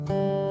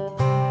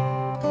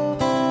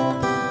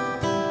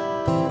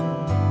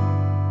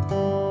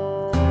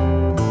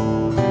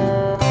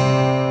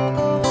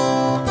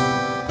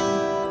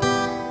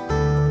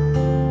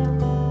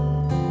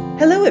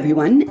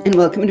everyone, and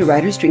welcome to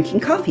Writers Drinking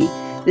Coffee.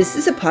 This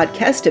is a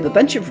podcast of a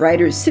bunch of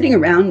writers sitting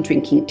around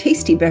drinking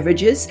tasty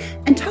beverages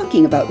and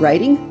talking about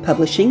writing,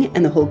 publishing,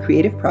 and the whole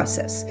creative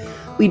process.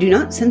 We do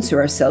not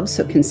censor ourselves,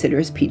 so consider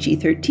us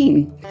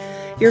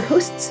PG-13. Your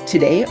hosts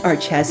today are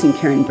Chaz and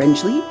Karen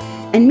Brengley,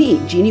 and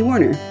me, Jeannie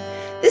Warner.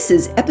 This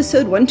is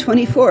episode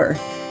 124.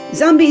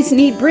 Zombies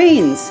need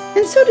brains,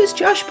 and so does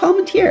Josh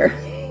Palmatier.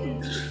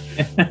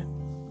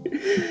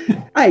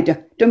 I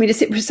don't mean to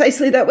say it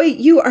precisely that way.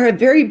 You are a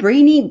very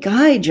brainy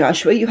guy,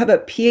 Joshua. You have a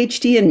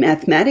PhD in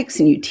mathematics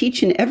and you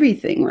teach in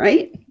everything,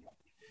 right?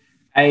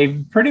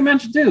 I pretty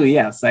much do,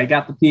 yes. I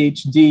got the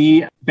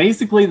PhD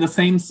basically the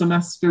same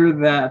semester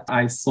that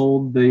I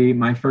sold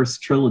my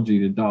first trilogy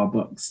to Daw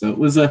Books. So it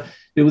was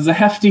a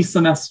hefty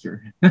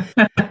semester.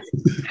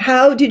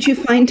 How did you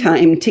find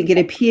time to get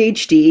a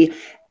PhD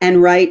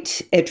and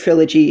write a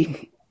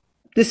trilogy?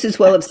 This is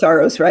Well of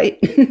Sorrows, right?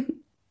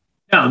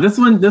 No,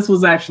 this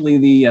was actually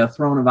the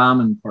Throne of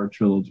Amanpour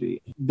trilogy.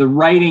 The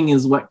writing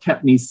is what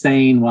kept me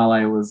sane while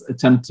I was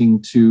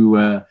attempting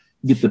to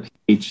get the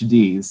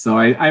PhD. So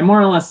I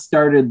more or less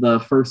started the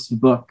first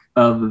book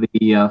of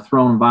the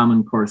Throne of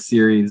Amanpour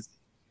series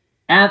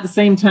at the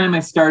same time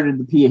I started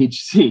the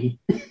PhD.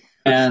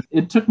 And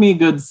it took me a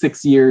good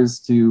 6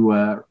 years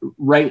to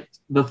write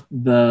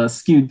the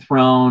Skewed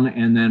Throne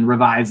and then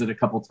revise it a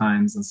couple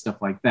times and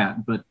stuff like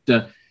that. But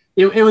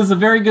it was a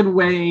very good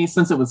way,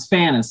 since it was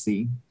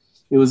fantasy,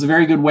 it was a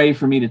very good way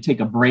for me to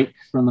take a break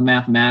from the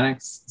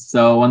mathematics.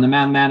 So when the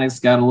mathematics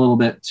got a little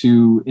bit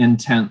too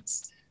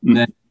intense,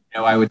 then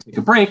I would take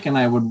a break and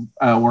I would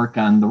work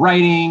on the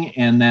writing.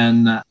 And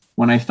then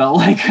when I felt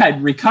like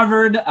I'd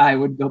recovered, I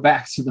would go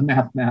back to the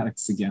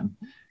mathematics again.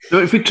 So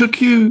if it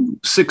took you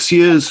 6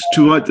 years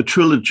to write the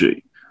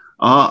trilogy,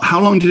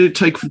 how long did it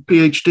take for the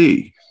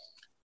PhD?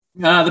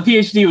 The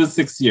PhD was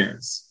 6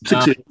 years.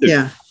 6 years.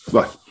 Yeah.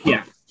 Right.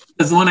 Yeah.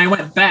 Because when I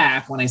went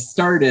back, when I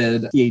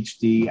started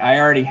PhD, I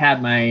already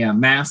had my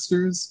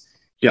master's.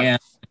 Yeah.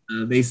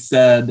 And they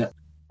said,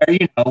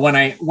 when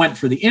I went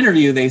for the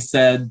interview, they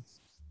said,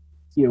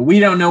 we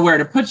don't know where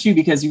to put you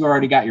because you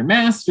already got your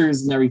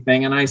master's and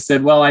everything. And I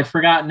said, well, I've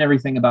forgotten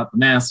everything about the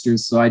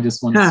master's, so I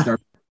just want to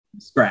start from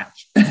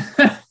scratch.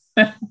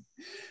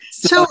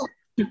 So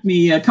it took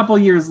me a couple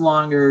years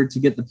longer to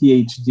get the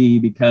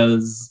PhD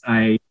because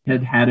I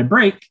had a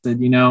break. I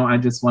said, I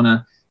just want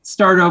to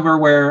start over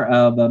where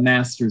the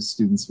master's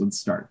students would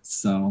start.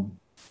 So,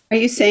 are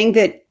you saying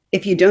that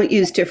if you don't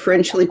use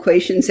differential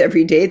equations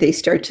every day, they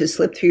start to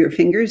slip through your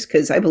fingers?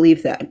 Because I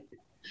believe that.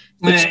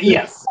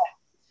 Yes.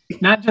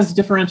 Not just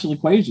differential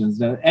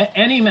equations,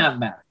 any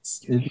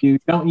mathematics. If you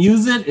don't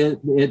use it,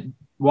 it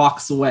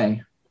walks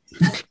away.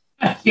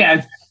 Yeah,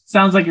 it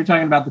sounds like you're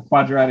talking about the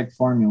quadratic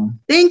formula.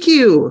 Thank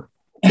you.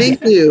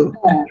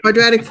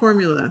 Quadratic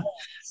formula.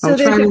 So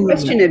there's a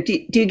question of,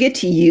 do you get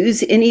to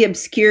use any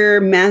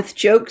obscure math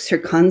jokes or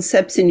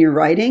concepts in your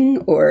writing,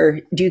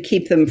 or do you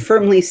keep them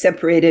firmly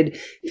separated,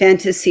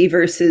 fantasy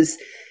versus...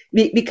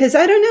 Because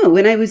I don't know,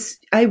 when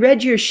I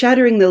read your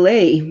Shattering the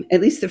Lay, at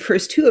least the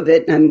first two of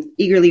it, and I'm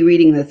eagerly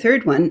reading the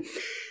third one,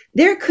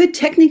 there could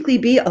technically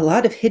be a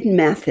lot of hidden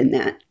math in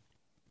that.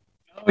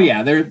 Oh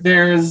yeah,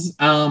 there's,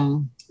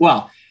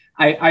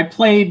 I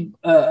played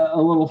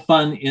a little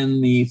fun in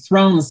the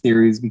Throne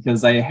series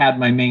because I had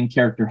my main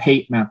character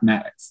hate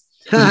mathematics.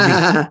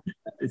 But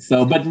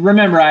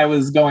remember, I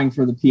was going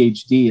for the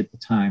PhD at the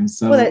time.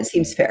 So well, that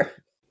seems fair.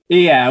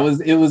 Yeah,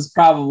 it was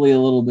probably a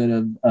little bit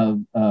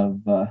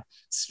of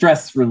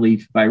stress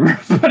relief by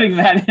putting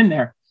that in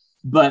there.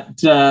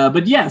 But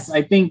yes,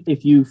 I think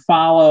if you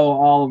follow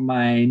all of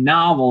my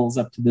novels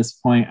up to this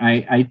point,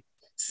 I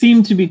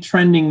seem to be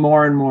trending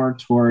more and more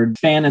toward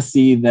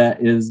fantasy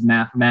that is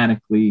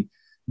mathematically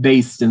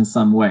based in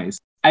some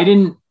ways. I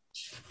didn't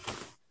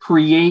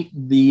create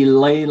the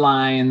ley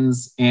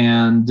lines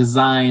and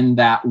design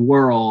that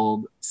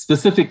world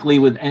specifically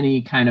with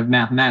any kind of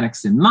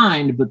mathematics in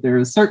mind, but there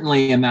is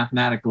certainly a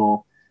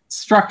mathematical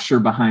structure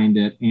behind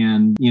it.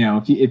 And,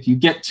 if you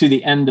get to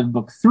the end of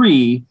book 3,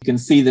 you can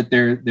see that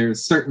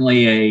there's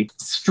certainly a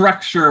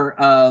structure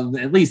of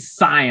at least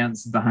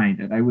science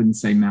behind it. I wouldn't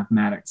say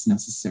mathematics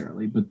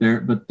necessarily, but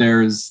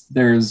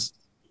there's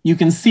you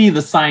can see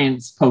the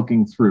science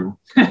poking through.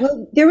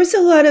 Well, there was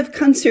a lot of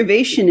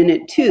conservation in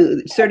it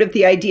too. Sort of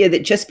the idea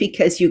that just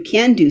because you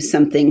can do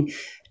something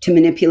to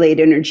manipulate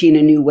energy in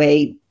a new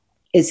way,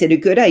 is it a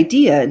good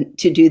idea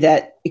to do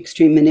that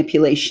extreme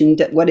manipulation?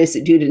 What does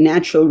it do to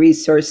natural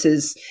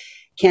resources?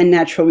 Can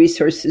natural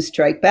resources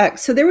strike back?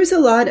 So there was a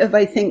lot of,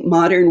 I think,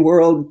 modern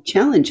world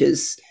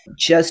challenges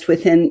just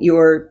within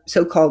your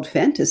so-called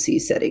fantasy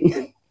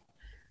setting.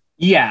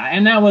 Yeah,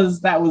 and that was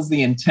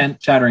the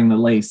intent. Shattering the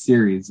Lay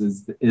series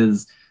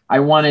is I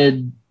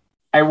wanted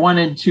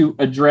to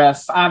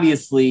address,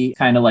 obviously,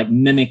 kind of like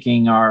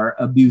mimicking our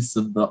abuse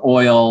of the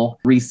oil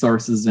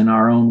resources in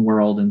our own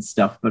world and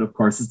stuff. But of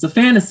course, it's a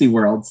fantasy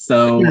world,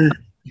 so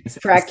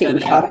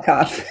fracking,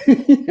 cough.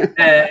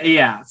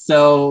 Yeah.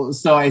 So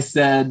I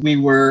said we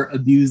were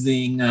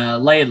abusing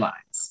ley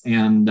lines,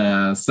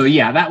 and so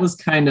yeah, that was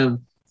kind of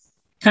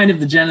kind of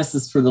the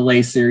genesis for the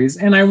Lay series.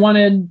 And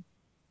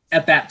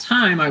at that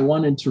time, I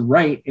wanted to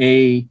write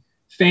a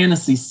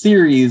fantasy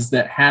series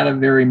that had a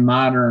very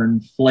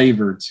modern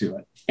flavor to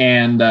it.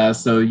 And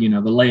so,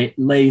 the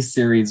Lay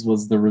series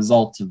was the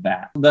result of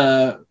that.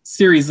 The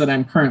series that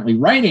I'm currently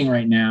writing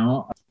right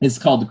now is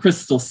called the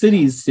Crystal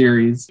Cities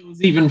series. It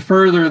was even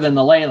further than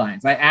the ley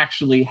lines. I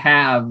actually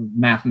have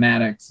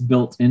mathematics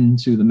built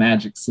into the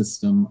magic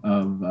system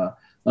of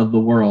the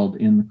world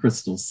in the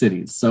Crystal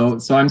Cities. So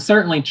I'm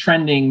certainly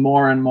trending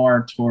more and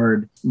more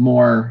toward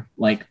more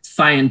like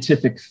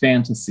scientific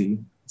fantasy,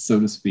 so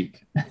to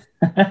speak.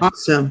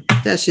 Awesome.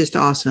 That's just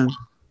awesome.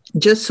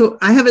 Just so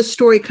I have a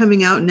story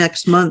coming out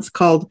next month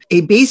called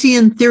A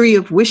Bayesian Theory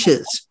of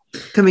Wishes,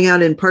 coming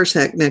out in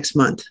Parsec next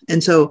month.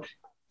 And so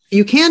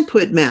you can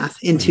put math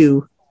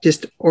into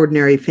just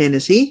ordinary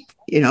fantasy,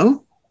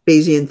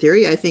 Bayesian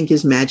theory, I think,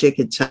 is magic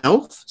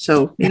itself.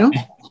 So,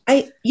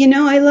 I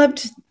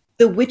loved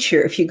The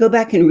Witcher. If you go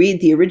back and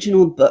read the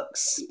original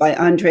books by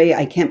Andre,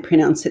 I can't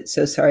pronounce it,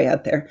 so sorry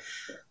out there.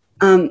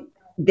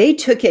 They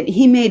took it,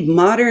 he made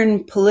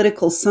modern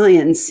political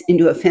science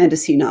into a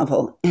fantasy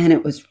novel, and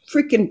it was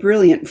freaking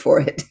brilliant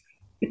for it.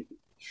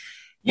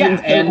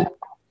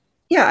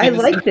 I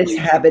like this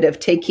habit of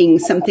taking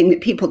something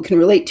that people can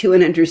relate to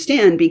and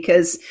understand,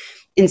 because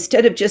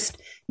instead of just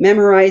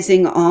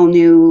memorizing all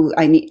new,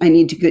 I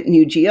need to get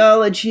new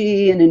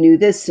geology and a new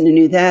this and a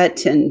new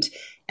that, and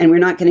we're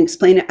not going to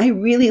explain it. I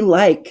really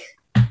like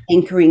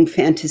anchoring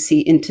fantasy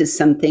into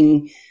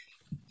something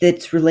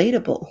that's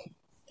relatable,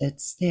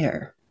 that's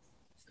there.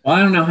 Well,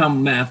 I don't know how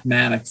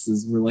mathematics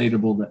is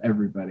relatable to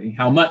everybody,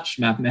 how much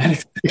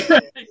mathematics is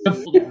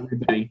relatable to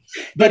everybody.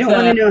 But, they don't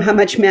want to know how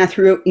much math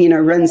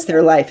runs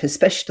their life,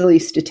 especially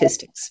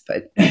statistics.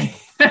 But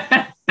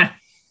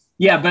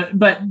yeah,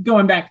 but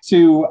going back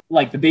to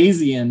like the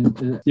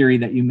Bayesian theory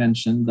that you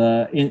mentioned,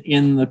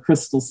 in the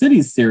Crystal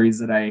Cities series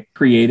that I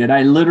created,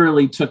 I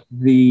literally took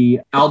the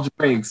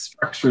algebraic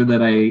structure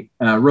that I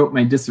wrote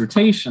my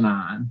dissertation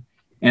on,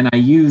 and I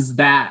use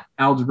that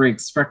algebraic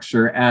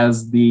structure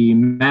as the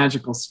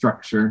magical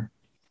structure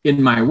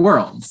in my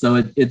world.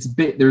 So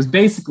there's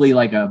basically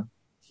like to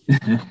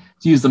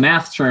use the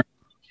math term,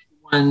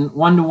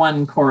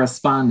 one-to-one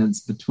correspondence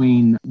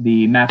between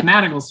the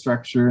mathematical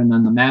structure and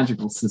then the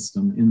magical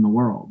system in the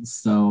world.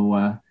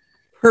 So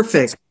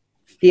perfect.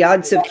 The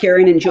odds of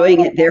Karen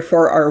enjoying it,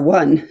 therefore, are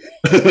 1.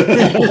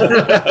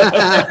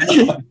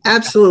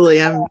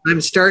 Absolutely.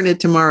 I'm starting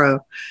it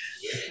tomorrow.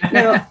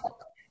 Now,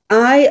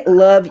 I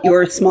love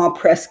your small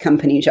press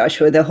company,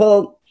 Joshua,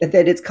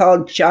 that it's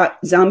called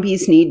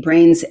Zombies Need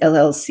Brains,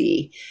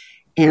 LLC,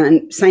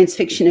 and science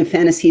fiction and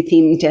fantasy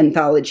themed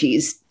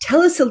anthologies.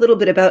 Tell us a little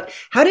bit about,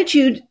 how did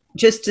you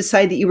just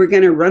decide that you were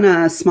going to run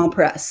a small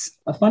press?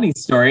 A funny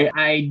story.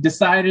 I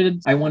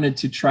decided I wanted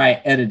to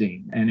try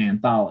editing an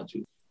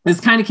anthology. This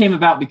kind of came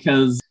about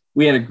because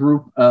we had a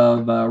group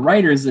of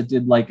writers that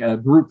did like a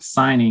group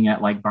signing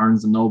at like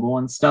Barnes and Noble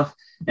and stuff.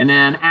 And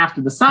then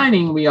after the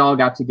signing, we all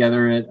got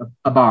together at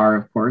a bar,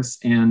 of course.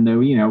 And,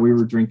 we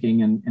were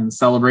drinking and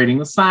celebrating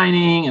the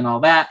signing and all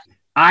that.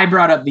 I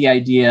brought up the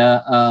idea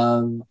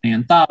of an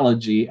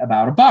anthology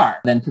about a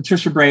bar. Then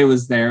Patricia Bray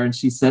was there and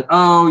she said,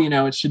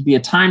 it should be a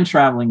time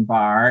traveling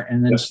bar.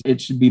 And then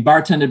it should be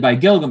bartended by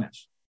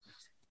Gilgamesh.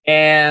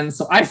 And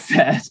so I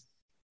said,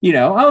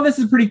 this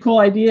is a pretty cool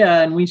idea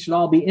and we should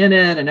all be in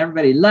it. And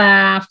everybody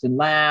laughed. And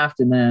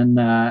then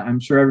I'm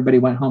sure everybody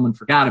went home and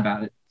forgot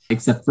about it.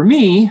 Except for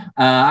me,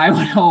 I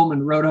went home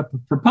and wrote up a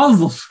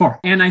proposal for it.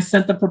 And I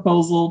sent the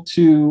proposal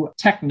to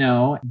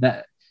Techno.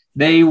 That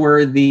they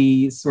were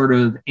the sort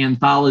of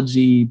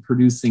anthology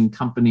producing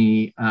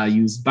company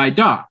used by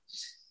DAW.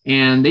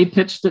 And they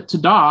pitched it to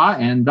DAW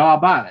and DAW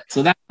bought it.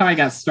 So that's how I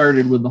got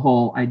started with the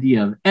whole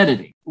idea of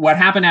editing. What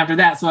happened after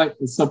that?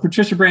 So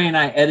Patricia Bray and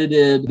I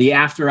edited the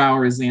After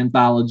Hours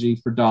anthology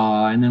for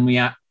DAW. And then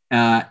we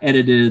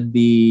edited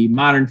the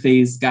Modern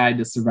Phase Guide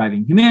to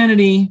Surviving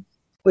Humanity.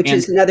 Which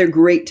is another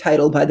great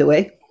title, by the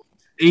way.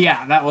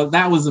 Yeah,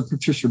 that was a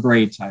Patricia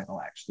Bray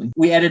title, actually.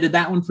 We edited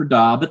that one for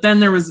DAW, but then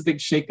there was a big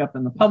shakeup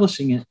in the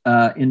publishing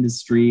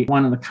industry.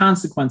 One of the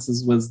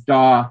consequences was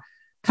DAW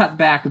cut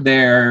back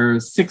their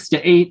 6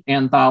 to 8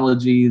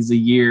 anthologies a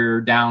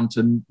year down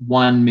to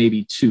 1,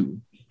 maybe 2.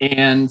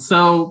 And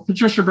so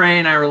Patricia Bray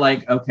and I were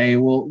like, okay,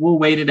 we'll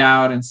wait it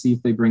out and see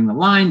if they bring the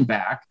line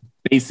back.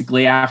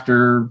 Basically,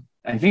 after,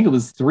 I think it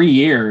was 3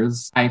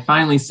 years, I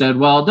finally said,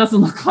 well, it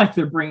doesn't look like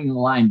they're bringing the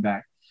line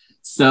back.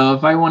 So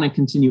if I want to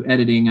continue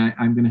editing,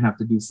 I'm going to have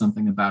to do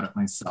something about it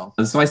myself.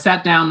 So I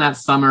sat down that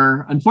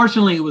summer.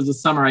 Unfortunately, it was a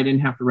summer I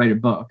didn't have to write a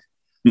book.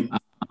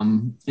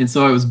 And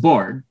so I was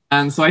bored.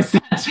 And so I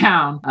sat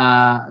down,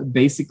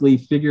 basically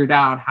figured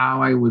out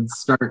how I would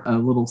start a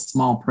little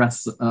small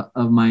press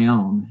of my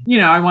own.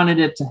 I wanted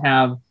it to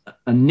have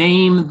a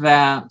name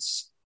that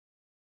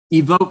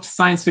evoked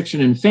science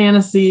fiction and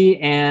fantasy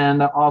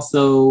and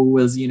also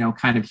was,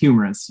 kind of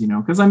humorous,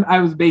 because I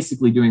was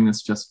basically doing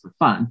this just for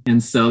fun.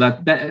 And so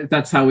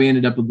that's how we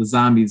ended up with the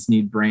Zombies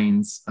Need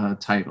Brains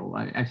title.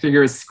 I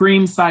figure it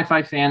screams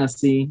sci-fi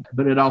fantasy,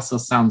 but it also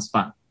sounds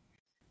fun.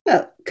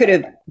 Well, could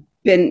have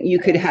you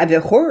could have a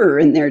horror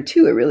in there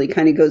too. It really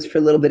kind of goes for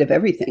a little bit of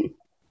everything.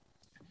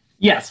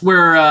 Yes,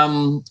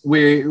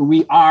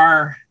 we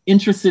are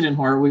interested in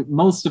horror.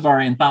 Most of our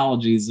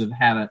anthologies have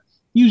had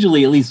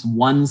usually at least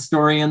one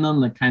story in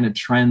them that kind of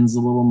trends a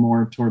little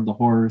more toward the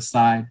horror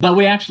side. But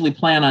we actually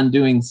plan on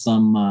doing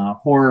some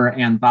horror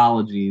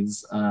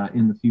anthologies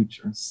in the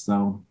future.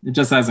 So it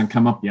just hasn't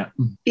come up yet.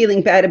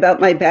 Feeling bad about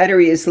my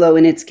battery is low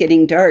and it's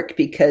getting dark,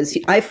 because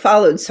I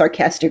followed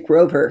Sarcastic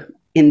Rover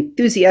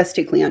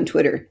enthusiastically on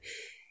Twitter.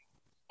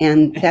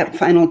 And that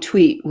final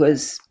tweet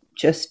was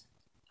just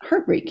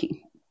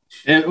heartbreaking.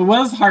 It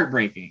was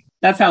heartbreaking.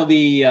 That's how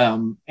the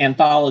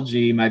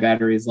anthology, My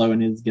Battery is Low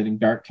and It's Getting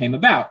Dark, came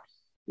about.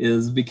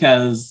 Is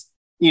because,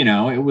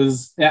 it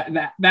was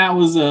that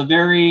was a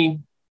very,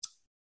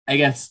 I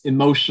guess,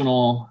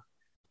 emotional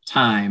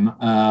time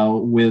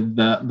with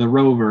the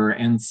rover.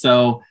 And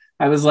so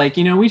I was like,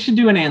 we should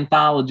do an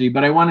anthology,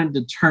 but I wanted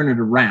to turn it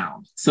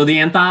around. So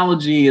the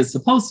anthology is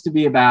supposed to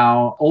be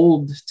about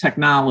old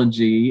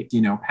technology,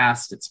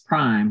 past its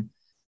prime,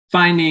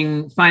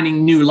 finding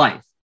new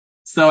life.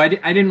 So I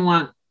didn't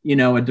want,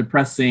 a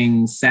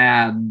depressing,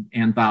 sad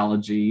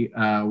anthology,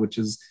 which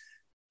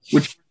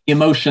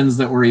emotions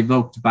that were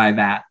evoked by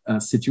that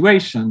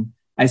situation.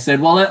 I said,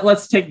 well,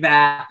 let's take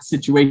that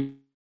situation,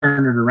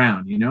 turn it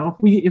around.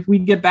 If we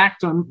get back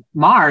to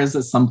Mars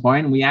at some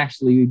point and we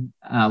actually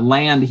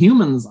land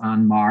humans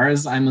on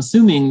Mars, I'm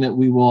assuming that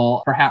we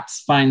will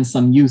perhaps find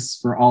some use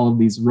for all of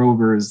these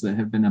rovers that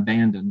have been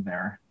abandoned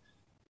there.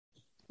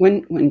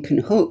 One can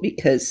hope,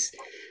 because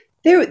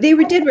they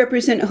did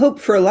represent hope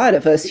for a lot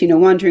of us,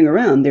 wandering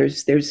around.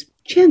 There's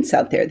chance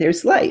out there.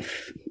 There's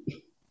life,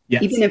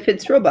 yes. Even if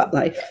it's robot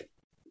life.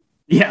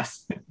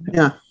 Yes.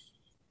 Yeah.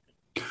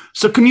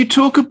 So can you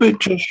talk a bit,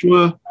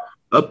 Joshua,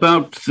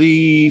 about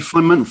the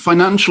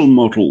financial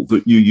model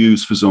that you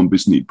use for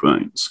Zombies Need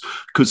Brains?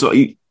 Because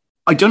I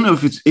don't know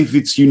if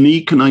it's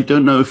unique, and I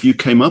don't know if you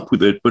came up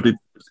with it, but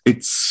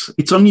it's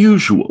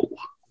unusual.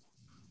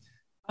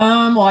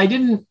 Well, I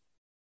didn't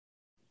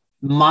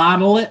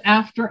model it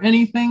after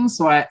anything,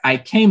 so I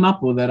came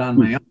up with it on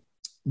my own.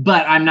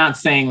 But I'm not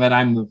saying that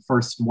I'm the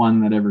first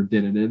one that ever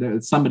did it.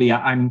 It's somebody,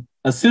 I'm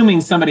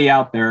assuming somebody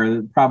out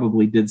there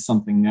probably did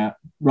something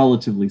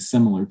relatively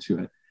similar to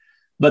it.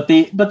 But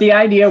the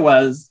idea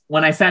was,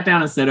 when I sat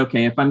down and said,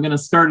 okay, if I'm going to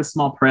start a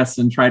small press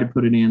and try to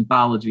put an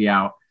anthology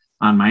out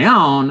on my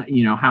own,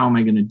 how am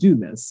I going to do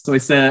this? So I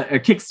said a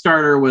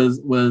Kickstarter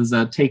was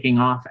taking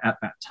off at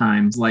that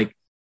time,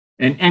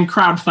 and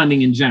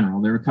crowdfunding in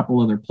general. There were a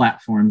couple other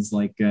platforms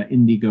like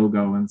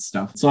Indiegogo and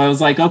stuff. So I was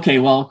like, okay,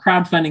 well,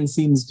 crowdfunding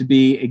seems to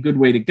be a good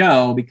way to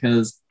go,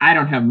 because I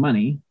don't have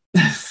money.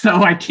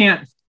 So I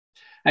can't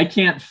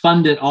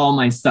fund it all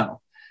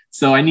myself.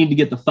 So I need to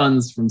get the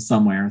funds from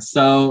somewhere.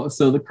 So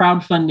the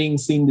crowdfunding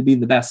seemed to be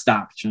the best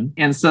option.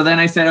 And so then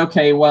I said,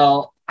 okay,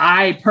 well,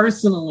 I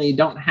personally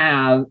don't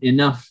have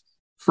enough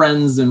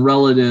friends and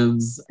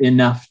relatives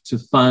enough to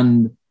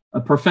fund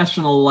a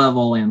professional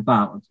level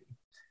anthology.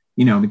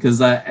 Because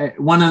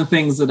one of the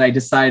things that I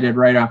decided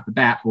right off the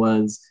bat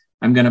was,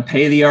 I'm going to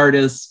pay the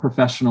artists a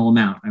professional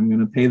amount. I'm going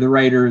to pay the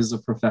writers a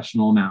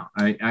professional amount.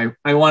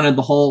 I wanted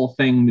the whole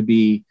thing to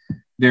be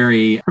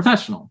very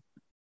professional.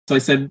 So I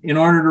said, in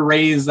order to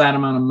raise that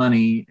amount of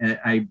money,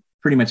 I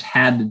pretty much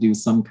had to do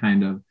some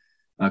kind of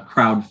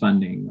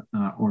crowdfunding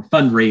or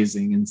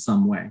fundraising in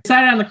some way. I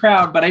decided on the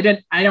crowd, but I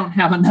don't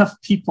have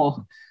enough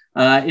people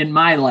in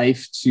my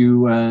life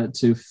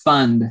to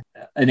fund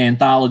an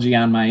anthology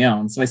on my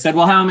own. So I said,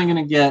 well, how am I going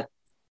to get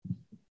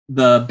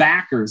the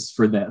backers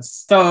for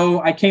this?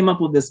 So I came up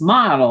with this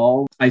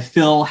model. I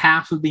fill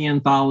half of the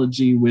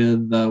anthology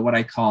with what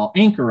I call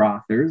anchor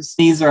authors.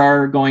 These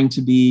are going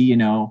to be,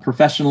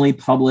 professionally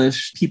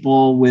published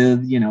people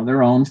with,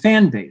 their own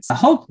fan base. The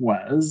hope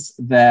was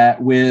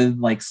that with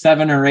like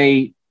 7 or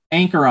 8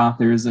 anchor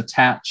authors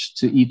attached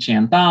to each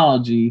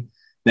anthology,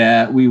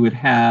 that we would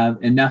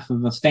have enough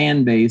of a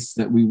fan base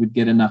that we would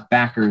get enough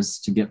backers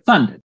to get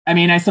funded. I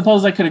mean, I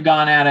suppose I could have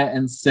gone at it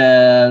and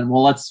said,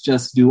 well, let's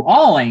just do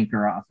all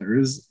anchor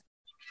authors.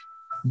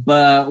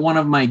 But one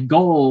of my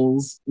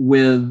goals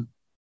when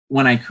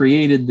I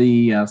created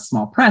the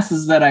small press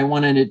is that I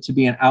wanted it to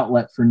be an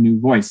outlet for new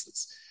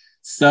voices.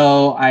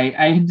 So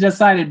I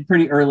decided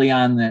pretty early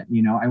on that,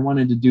 I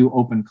wanted to do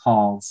open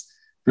calls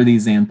for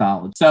these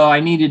anthologies. So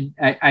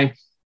I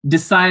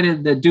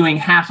decided that doing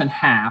half and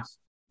half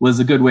was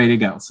a good way to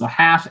go. So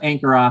half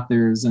anchor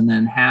authors and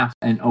then half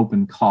an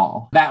open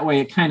call. That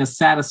way it kind of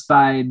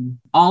satisfied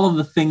all of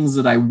the things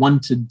that I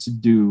wanted to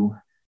do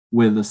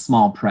with a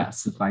small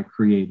press if I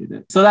created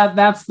it. So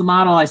that's the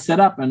model I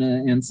set up.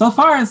 And so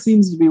far it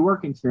seems to be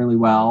working fairly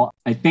well.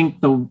 I think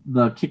the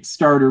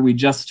Kickstarter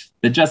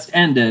that just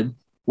ended,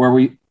 where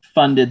we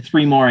funded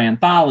 3 more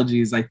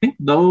anthologies, I think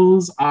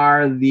those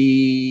are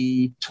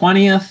the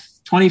 20th,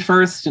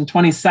 21st and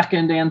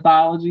 22nd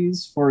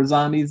anthologies for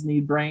Zombies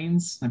Need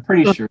Brains. I'm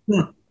pretty sure.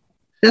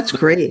 That's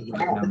great.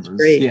 That's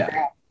great.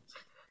 Yeah.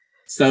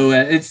 So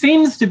it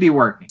seems to be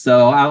working.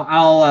 So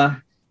I'll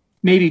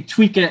maybe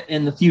tweak it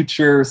in the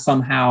future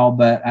somehow,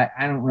 but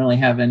I don't really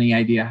have any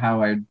idea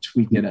how I'd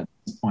tweak it at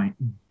this point.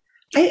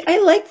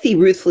 I like the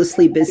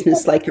ruthlessly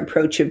business-like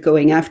approach of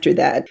going after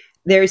that.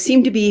 There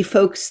seem to be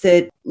folks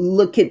that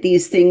look at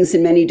these things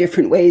in many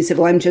different ways of,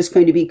 well, I'm just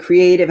going to be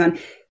creative.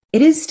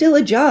 It is still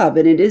a job,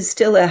 and it is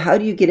still a how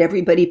do you get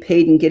everybody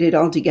paid and get it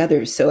all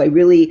together. So I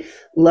really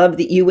love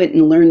that you went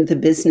and learned the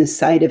business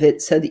side of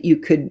it so that you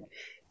could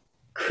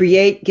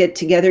create, get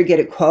together, get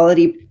a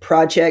quality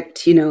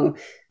project.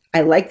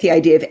 I like the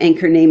idea of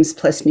anchor names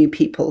plus new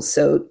people.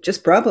 So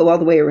just bravo all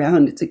the way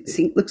around.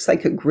 It looks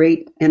like a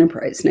great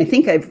enterprise. And I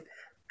think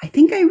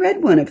I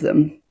read one of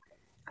them.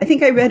 I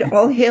think I read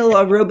All Hail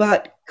Our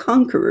Robot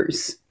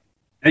Conquerors.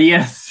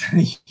 Yes.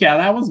 Yeah,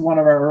 that was one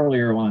of our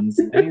earlier ones.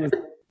 I think it was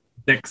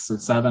 6 or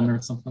 7 or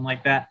something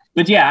like that.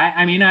 But yeah,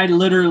 I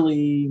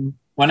literally,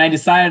 when I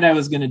decided I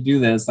was going to do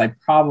this, I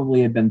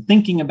probably had been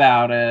thinking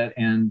about it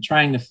and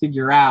trying to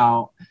figure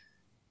out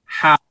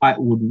how it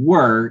would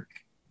work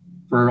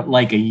for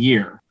like a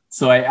year.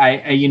 So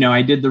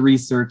I did the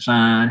research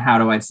on how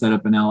do I set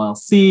up an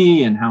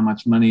LLC and how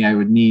much money I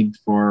would need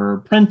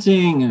for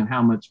printing and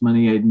how much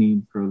money I'd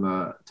need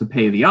to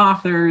pay the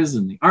authors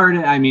and the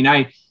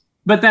artist.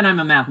 But then I'm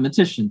a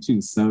mathematician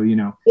too. So,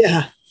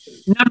 Yeah.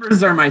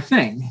 Numbers are my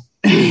thing.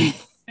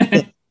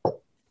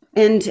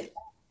 And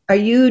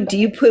do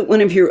you put one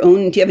of your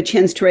own, do you have a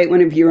chance to write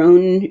one of your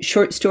own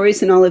short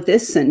stories in all of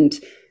this?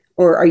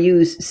 Or are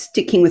you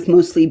sticking with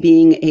mostly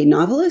being a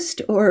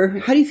novelist? Or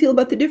how do you feel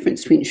about the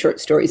difference between short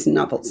stories and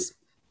novels?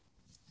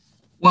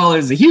 Well,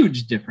 there's a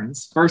huge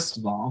difference. First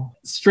of all,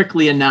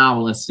 strictly a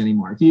novelist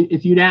anymore.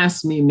 If you'd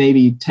asked me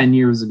maybe 10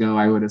 years ago,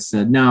 I would have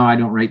said, no, I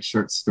don't write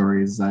short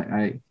stories.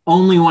 I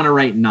only want to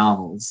write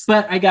novels.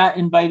 But I got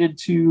invited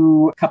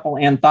to a couple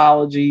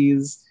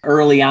anthologies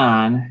early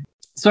on.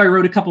 So I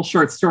wrote a couple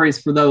short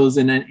stories for those.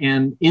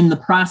 And in the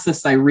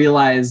process, I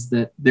realized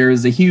that there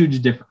is a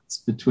huge difference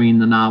between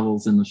the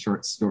novels and the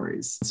short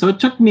stories. So it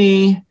took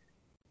me,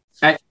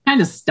 I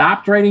kind of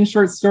stopped writing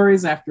short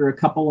stories after a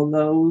couple of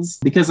those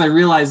because I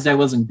realized I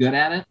wasn't good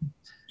at it.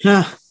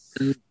 Yeah.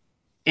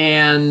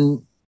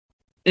 And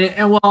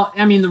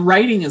the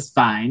writing is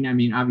fine.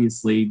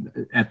 Obviously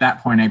at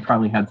that point I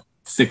probably had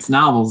 6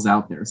 novels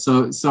out there.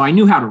 So I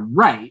knew how to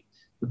write.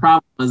 The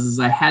problem was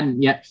I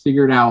hadn't yet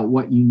figured out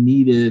what you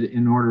needed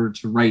in order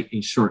to write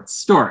a short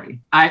story.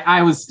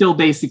 I was still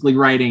basically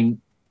writing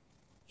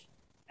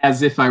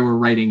as if I were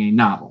writing a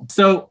novel.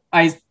 So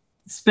I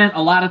spent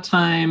a lot of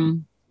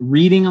time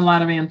reading a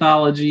lot of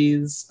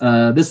anthologies.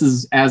 This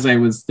is as I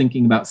was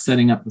thinking about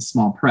setting up the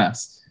small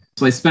press.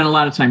 So I spent a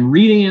lot of time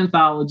reading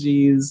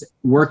anthologies,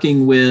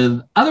 working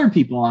with other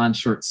people on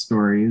short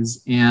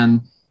stories.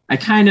 And I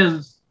kind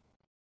of,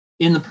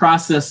 in the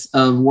process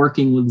of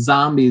working with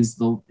zombies,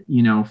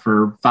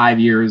 for 5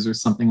 years or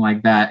something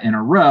like that in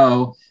a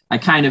row, I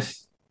kind of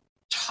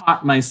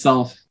taught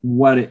myself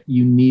what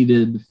you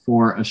needed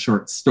for a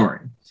short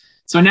story.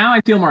 So now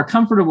I feel more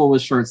comfortable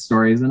with short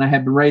stories, and I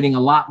have been writing a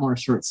lot more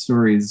short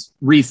stories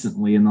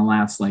recently in the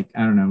last,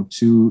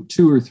 2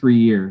 or 3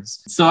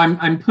 years. So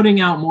I'm putting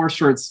out more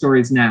short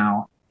stories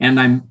now, and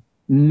I'm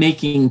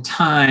making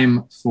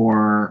time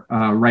for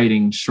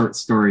writing short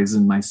stories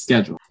in my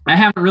schedule. I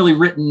haven't really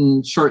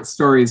written short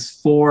stories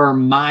for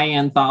my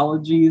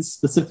anthologies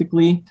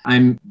specifically.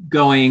 I'm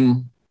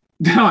going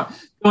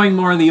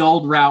more the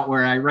old route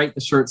where I write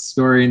the short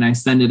story and I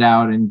send it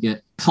out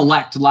and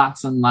collect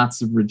lots and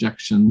lots of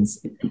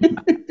rejections.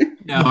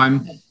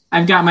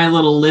 I've got my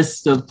little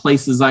list of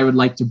places I would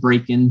like to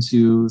break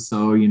into.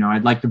 So,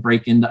 I'd like to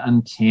break into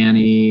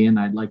Uncanny, and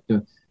I'd like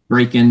to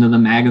break into the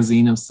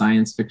magazine of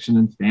science fiction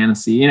and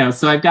fantasy,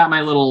 so I've got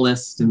my little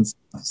list and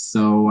stuff.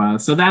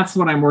 So that's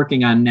what I'm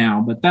working on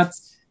now, but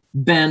that's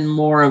been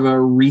more of a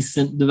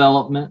recent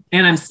development,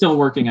 and I'm still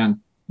working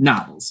on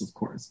novels, of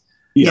course.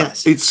 Yeah,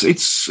 yes.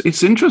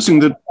 It's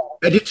interesting that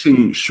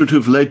editing should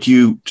have led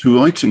you to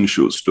writing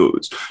short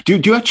stories. Do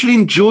you actually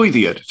enjoy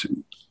the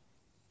editing?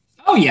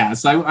 Oh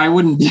yes, I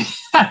wouldn't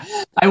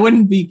I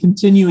wouldn't be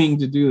continuing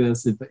to do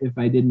this if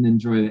I didn't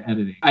enjoy the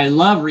editing. I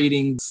love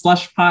reading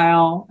Slush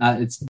Pile.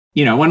 It's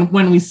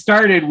when we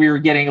started, we were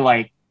getting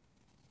like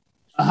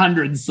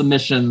 100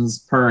 submissions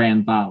per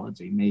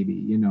anthology,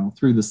 maybe,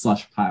 through the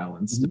Slush Pile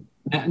and stuff.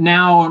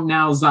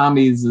 Now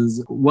Zombies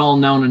is well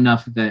known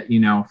enough that,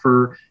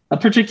 for a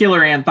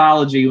particular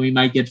anthology, we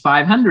might get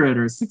 500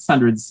 or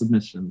 600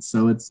 submissions.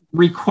 So it's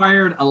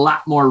required a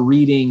lot more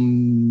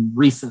reading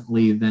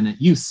recently than it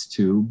used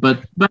to.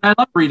 But I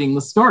love reading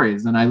the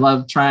stories, and I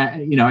love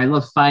I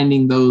love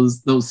finding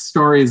those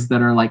stories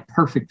that are like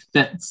perfect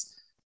fits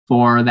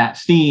for that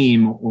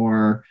theme,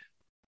 or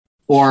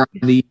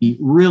the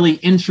really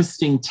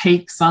interesting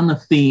takes on the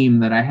theme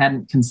that I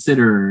hadn't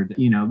considered,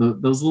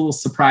 those little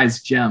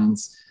surprise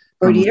gems.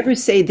 Or do you ever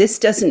say, this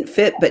doesn't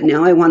fit, but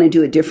now I want to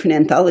do a different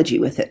anthology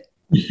with it?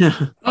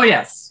 Oh,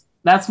 yes.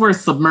 That's where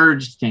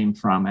Submerged came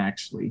from,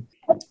 actually.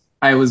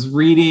 I was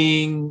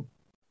reading,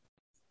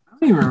 I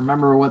don't even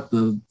remember what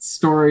the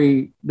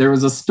story, there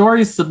was a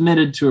story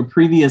submitted to a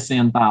previous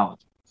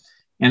anthology.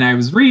 And I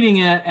was reading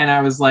it and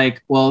I was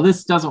like, well,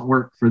 this doesn't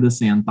work for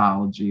this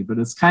anthology, but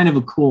it's kind of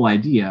a cool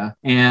idea.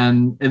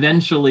 And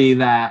eventually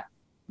that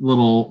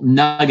little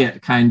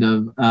nugget kind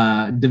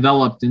of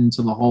developed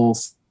into the whole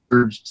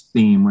submerged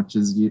theme, which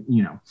is,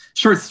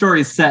 short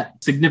stories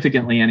set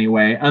significantly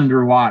anyway,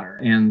 underwater.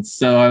 And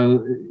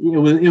so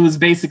it was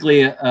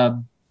basically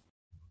a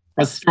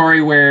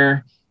story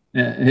where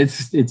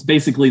it's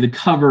basically the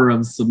cover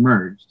of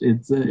Submerged.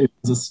 It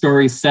was a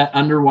story set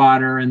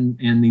underwater,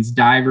 and these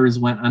divers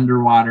went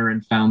underwater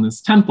and found this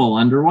temple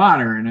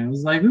underwater. And I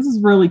was like, this is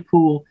a really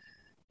cool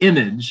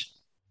image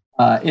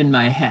in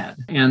my head.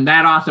 And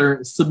that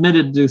author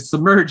submitted to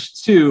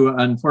Submerged too.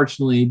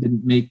 Unfortunately,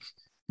 didn't make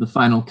the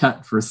final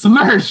cut for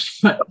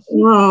Submerged. But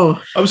whoa!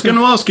 I was going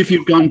to ask if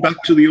you've gone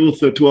back to the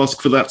author to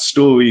ask for that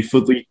story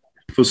for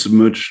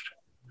Submerged.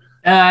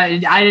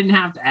 I didn't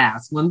have to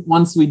ask.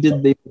 Once we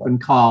did the open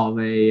call,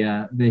 they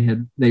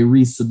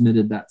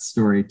resubmitted that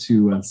story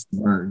to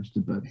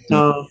Submerged, but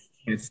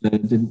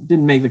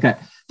didn't make the cut.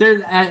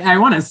 I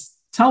want to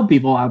tell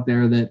people out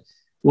there that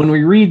when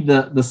we read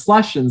the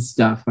slush and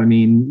stuff, I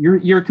mean,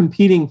 you're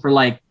competing for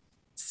like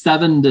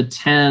 7 to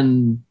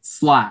 10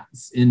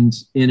 slots in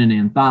an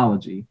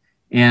anthology,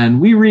 and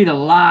we read a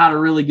lot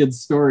of really good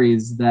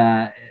stories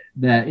that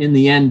in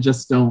the end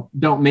just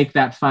don't make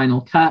that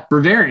final cut for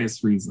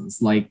various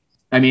reasons. Like,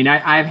 I mean,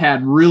 I've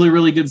had really,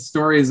 really good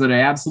stories that I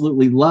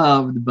absolutely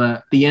loved, but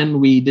at the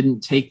end we didn't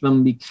take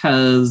them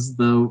because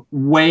the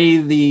way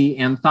the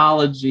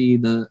anthology,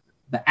 the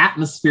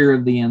atmosphere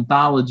of the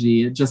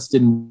anthology, it just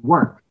didn't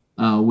work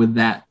with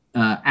that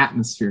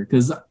atmosphere.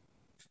 Because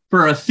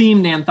for a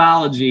themed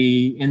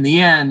anthology, in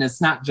the end,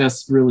 it's not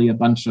just really a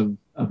bunch of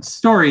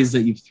stories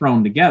that you've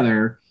thrown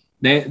together.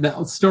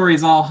 The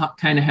stories all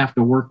kind of have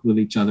to work with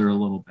each other a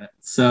little bit.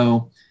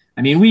 So,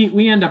 I mean,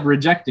 we end up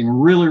rejecting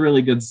really,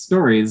 really good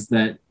stories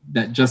that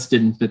just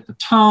didn't fit the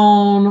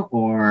tone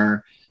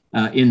or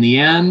in the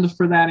end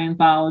for that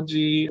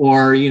anthology,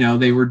 or,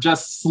 they were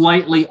just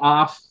slightly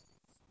off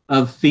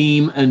of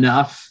theme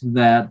enough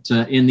that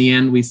in the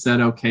end we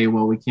said, okay,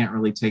 well, we can't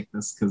really take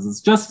this because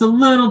it's just a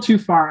little too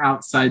far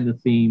outside the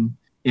theme.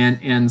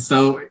 And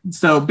so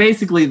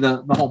basically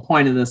the whole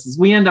point of this is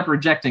we end up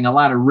rejecting a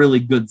lot of really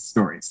good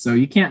stories. So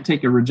you can't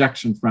take a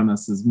rejection from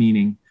us as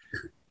meaning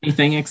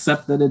anything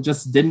except that it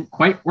just didn't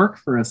quite work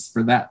for us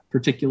for that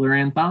particular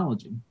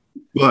anthology.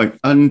 Right.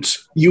 And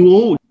you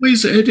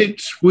always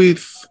edit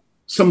with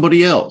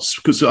somebody else,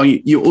 because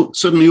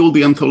certainly all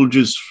the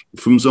anthologies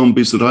from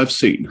Zombies that I've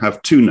seen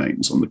have 2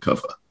 names on the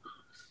cover.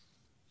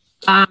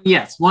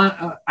 Yes. One,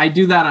 I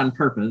do that on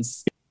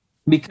purpose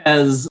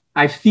because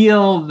I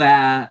feel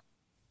that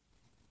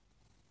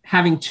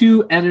having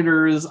 2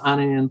 editors on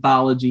an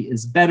anthology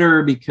is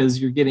better because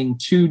you're getting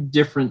 2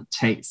 different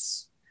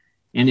tastes.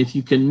 And if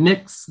you can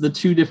mix the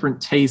 2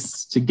 different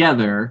tastes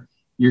together,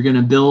 you're going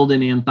to build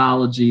an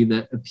anthology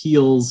that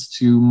appeals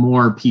to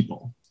more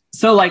people.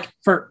 So like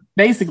for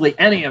basically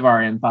any of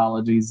our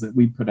anthologies that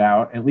we put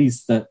out, at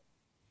least that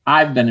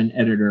I've been an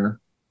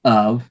editor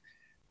of,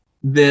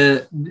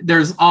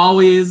 there's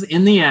always,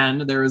 in the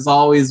end, there is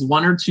always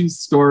 1 or 2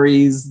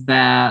 stories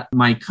that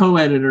my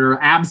co-editor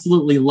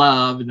absolutely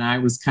loved and I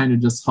was kind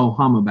of just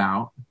ho-hum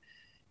about.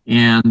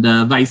 And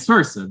vice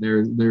versa.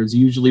 There's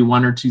usually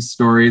 1 or 2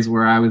 stories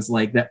where I was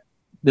like, that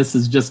this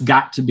has just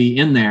got to be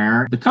in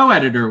there. The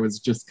co-editor was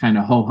just kind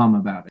of ho-hum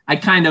about it. I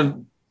kind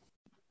of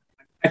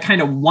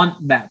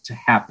want that to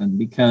happen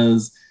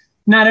because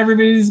not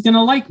everybody's going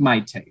to like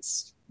my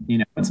taste.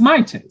 It's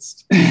my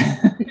taste.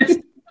 It's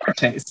our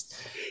taste.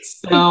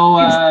 So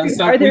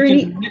are there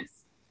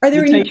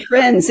any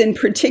trends in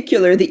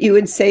particular that you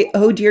would say,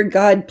 oh dear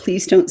God,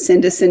 please don't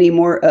send us any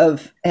more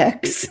of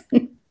X?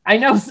 I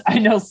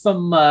know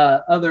some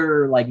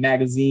other like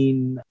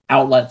magazine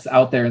outlets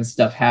out there and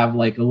stuff have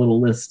like a little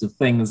list of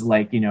things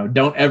like,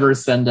 don't ever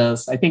send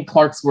us, I think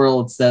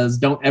Clarkesworld says,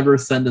 don't ever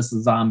send us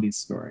a zombie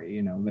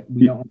story,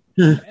 we don't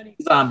have any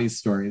zombie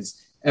stories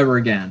ever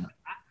again.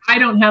 I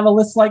don't have a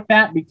list like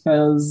that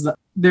because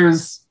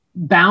there's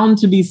bound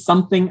to be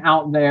something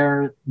out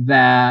there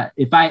that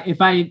if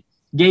I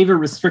gave a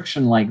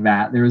restriction like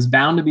that, there is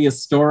bound to be a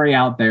story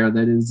out there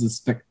that is a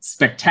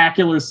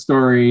spectacular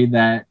story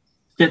that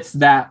fits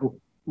that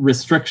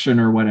restriction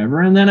or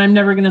whatever, and then I'm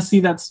never going to see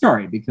that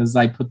story because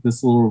I put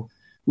this little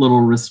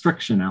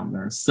restriction out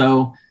there.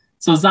 So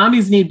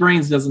Zombies Need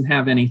Brains doesn't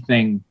have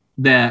anything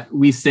that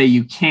we say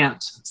you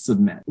can't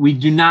submit. We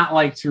do not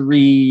like to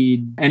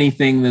read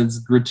anything that's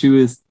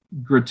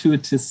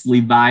gratuitously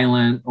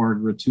violent or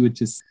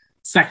gratuitous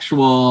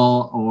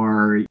sexual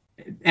or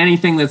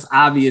anything that's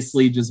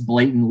obviously just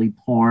blatantly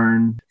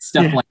porn,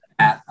 stuff like that.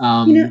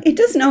 It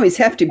doesn't always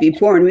have to be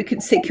porn. We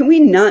could say, can we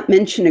not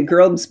mention a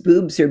girl's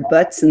boobs or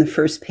butts in the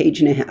first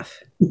page and a half?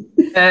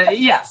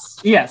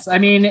 Yes. I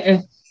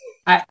mean,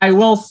 I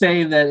will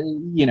say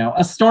that,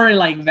 a story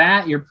like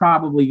that, you're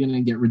probably going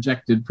to get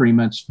rejected pretty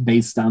much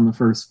based on the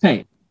first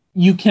page.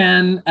 You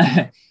can,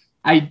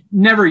 I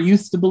never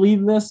used to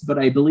believe this, but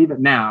I believe it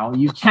now.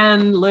 You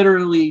can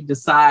literally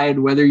decide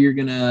whether you're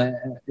going to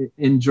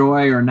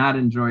enjoy or not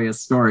enjoy a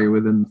story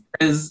within.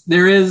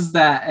 There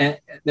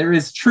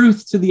is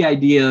truth to the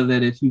idea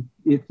that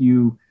if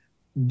you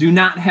do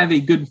not have a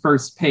good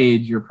first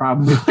page, you're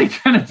probably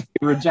going to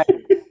be rejected.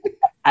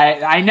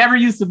 I never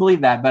used to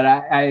believe that, but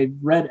I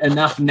read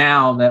enough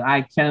now that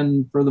I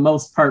can, for the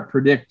most part,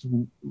 predict,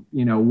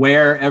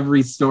 where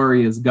every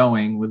story is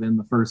going within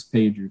the first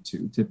page or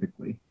two,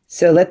 typically.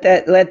 So let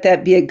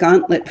that be a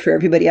gauntlet for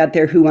everybody out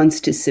there who wants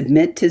to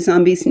submit to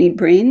Zombies Need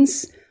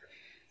Brains.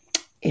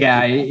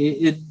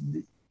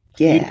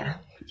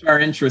 Our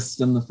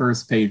interest in the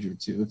first page or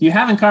two. If you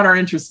haven't caught our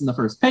interest in the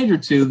first page or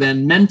two,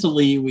 then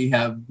mentally we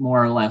have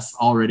more or less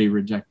already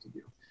rejected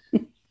you.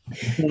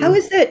 How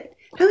is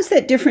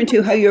that different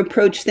to how you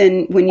approach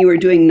then when you were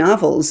doing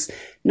novels?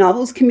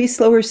 Novels can be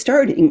slower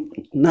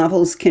starting.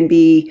 Novels can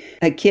be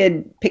a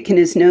kid picking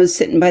his nose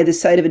sitting by the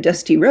side of a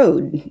dusty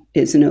road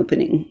is an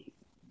opening,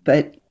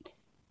 but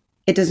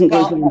it doesn't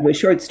go into a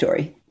short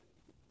story.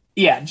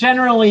 Yeah,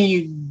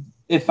 generally,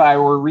 if I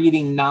were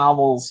reading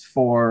novels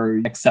for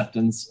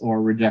acceptance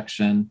or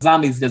rejection,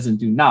 Zombies doesn't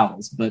do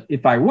novels, but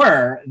if I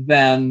were,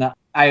 then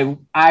I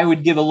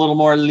would give a little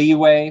more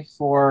leeway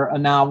for a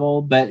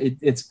novel, but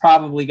it's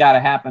probably got to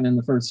happen in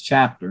the first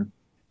chapter,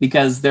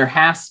 because there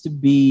has to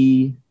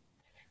be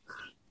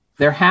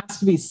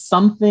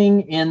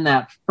something in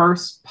that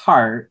first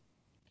part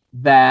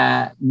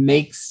that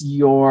makes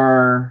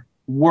your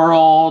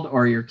world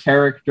or your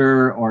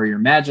character or your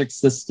magic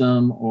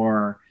system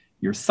or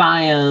your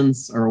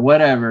science or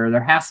whatever.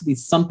 There has to be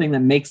something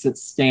that makes it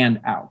stand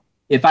out.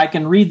 If I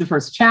can read the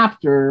first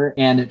chapter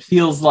and it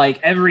feels like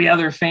every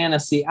other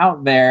fantasy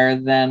out there,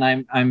 then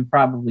I'm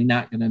probably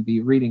not going to be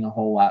reading a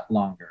whole lot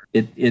longer.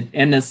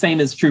 And the same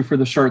is true for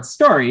the short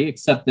story,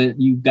 except that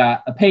you've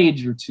got a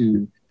page or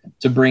two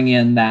to bring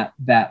in that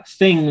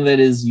thing that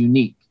is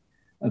unique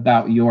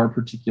about your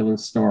particular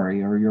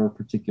story or your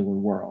particular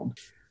world.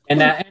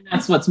 And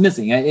that's what's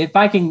missing. If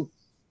I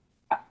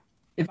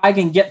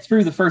can get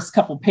through the first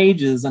couple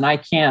pages and I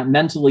can't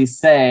mentally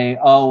say,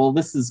 oh, well,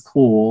 this is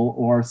cool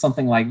or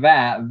something like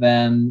that,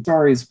 then the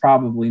story is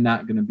probably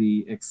not going to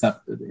be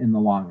accepted in the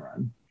long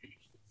run.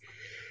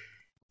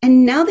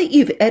 And now that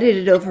you've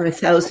edited over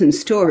 1,000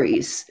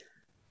 stories,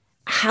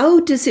 how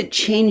does it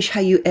change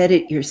how you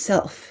edit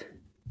yourself?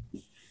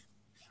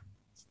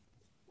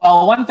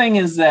 Well, one thing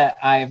is that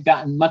I've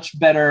gotten much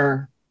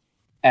better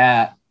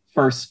at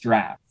first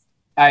draft.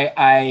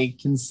 I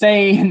can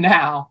say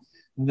now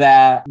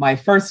that my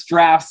first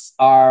drafts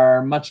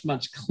are much,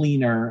 much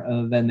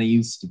cleaner than they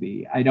used to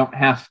be. I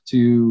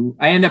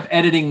end up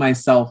editing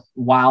myself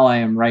while I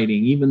am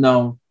writing, even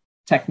though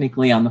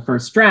technically on the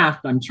first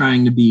draft, I'm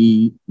trying to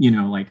be,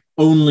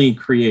 only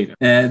creative.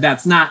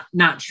 That's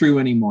not true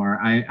anymore.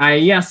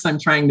 Yes, I'm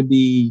trying to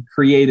be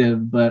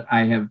creative, but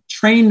I have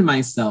trained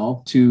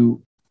myself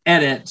to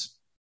edit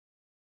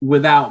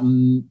without,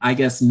 I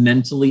guess,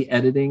 mentally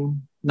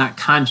editing, not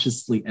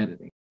consciously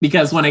editing.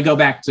 Because when I go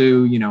back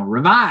to,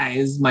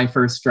 revise my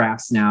first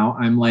drafts now,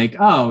 I'm like,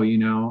 oh,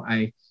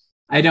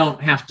 I don't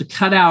have to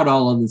cut out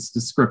all of this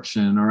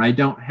description, or I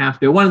don't have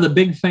to. One of the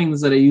big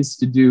things that I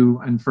used to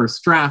do in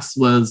first drafts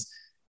was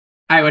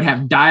I would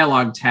have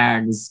dialogue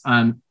tags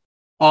on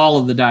all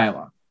of the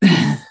dialogue.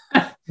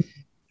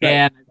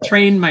 And I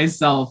trained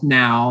myself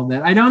now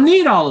that I don't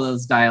need all of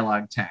those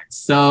dialogue tags.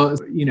 So,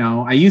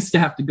 I used to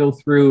have to go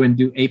through and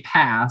do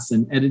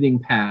an editing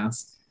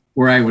pass,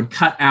 where I would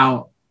cut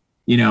out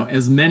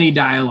as many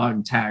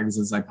dialogue tags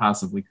as I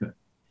possibly could.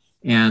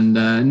 And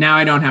now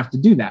I don't have to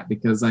do that,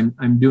 because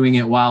I'm doing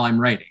it while I'm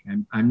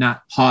writing. I'm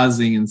not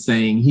pausing and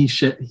saying he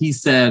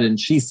said and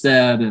she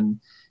said and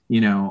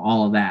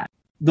all of that.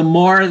 The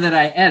more that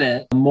I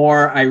edit, the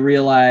more I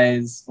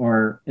realize,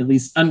 or at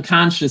least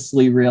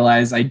unconsciously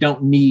realize, I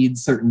don't need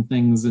certain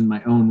things in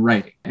my own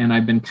writing. And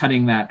I've been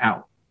cutting that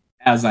out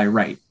as I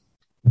write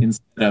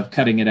instead of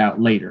cutting it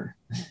out later.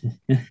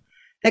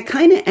 That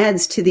kind of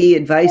adds to the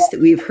advice that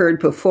we've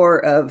heard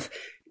before of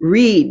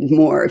read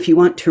more. If you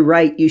want to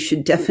write, you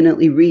should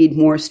definitely read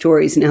more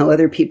stories and how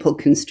other people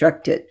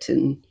construct it.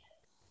 And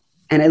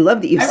I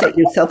love that you've set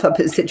yourself up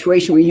in a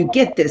situation where you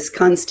get this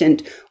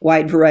constant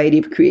wide variety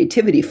of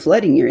creativity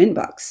flooding your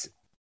inbox.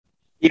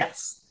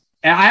 Yes.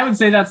 And I would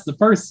say that's the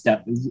first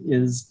step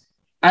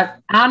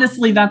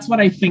honestly, that's what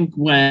I think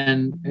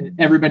when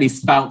everybody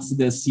spouts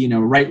this,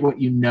 write what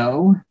you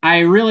know. I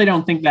really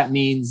don't think that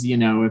means,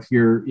 if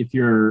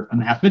you're a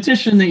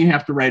mathematician, that you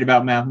have to write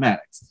about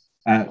mathematics.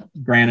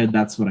 Granted,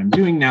 that's what I'm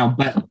doing now,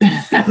 but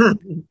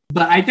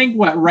but I think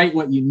what write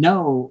what you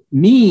know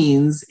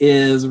means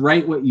is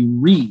write what you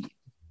read.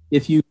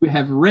 If you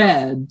have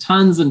read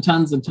tons and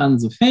tons and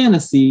tons of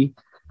fantasy,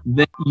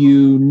 then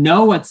you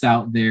know what's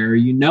out there,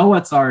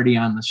 what's already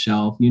on the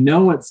shelf,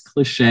 what's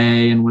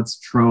cliche and what's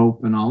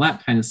trope and all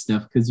that kind of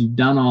stuff, because you've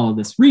done all of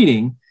this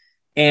reading.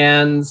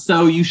 And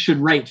so you should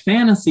write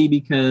fantasy,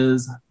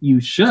 because you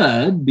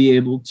should be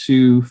able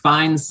to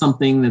find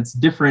something that's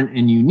different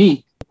and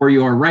unique for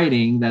your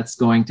writing that's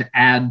going to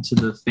add to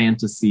the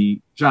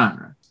fantasy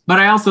genre. But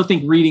I also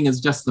think reading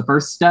is just the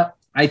first step.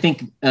 I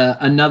think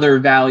another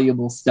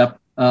valuable step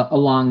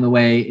along the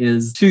way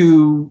is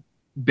to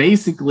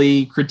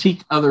basically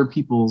critique other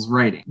people's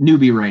writing,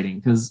 newbie writing,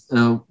 because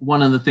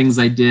one of the things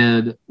I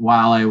did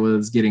while I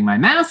was getting my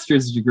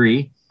master's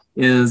degree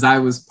is I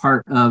was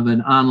part of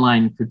an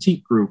online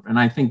critique group. And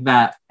I think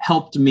that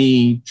helped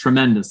me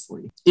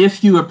tremendously.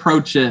 If you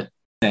approach it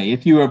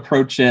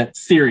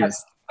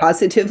seriously.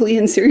 Positively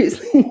and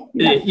seriously.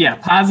 Yeah,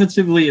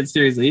 positively and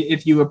seriously.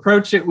 If you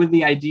approach it with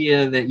the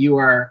idea that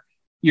you're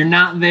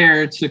not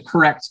there to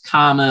correct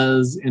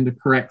commas and to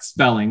correct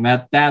spelling,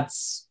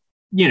 that's,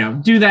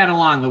 do that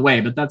along the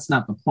way, but that's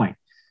not the point.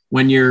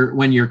 When you're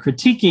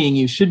critiquing,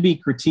 you should be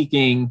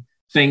critiquing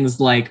things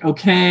like,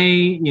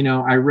 okay,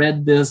 I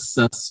read this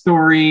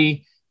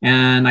story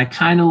and I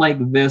kind of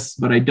like this,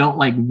 but I don't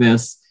like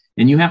this.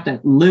 And you have to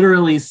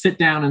literally sit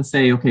down and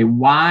say, okay,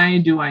 why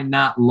do I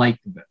not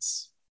like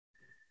this?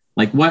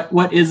 Like,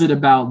 what is it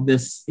about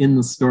this in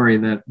the story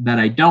that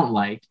I don't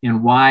like,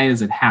 and why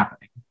is it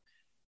happening?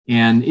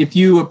 And if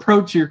you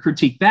approach your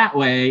critique that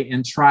way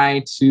and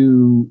try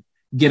to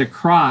get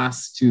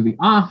across to the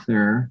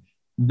author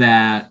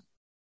that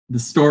the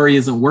story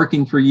isn't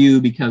working for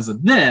you because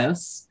of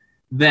this,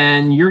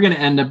 then you're going to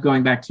end up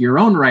going back to your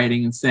own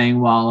writing and saying,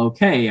 well,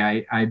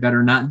 okay, I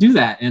better not do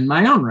that in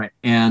my own writing.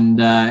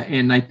 And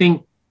I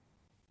think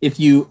if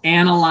you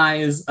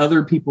analyze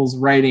other people's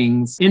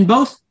writings in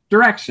both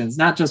directions,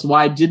 not just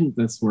why didn't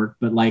this work,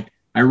 but like,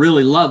 I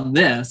really love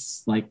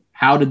this, like,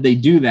 how did they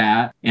do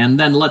that? And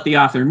then let the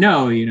author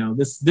know,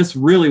 this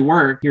really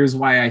worked. Here's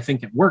why I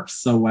think it works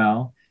so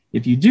well.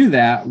 If you do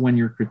that when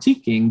you're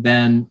critiquing,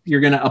 then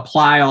you're going to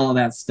apply all of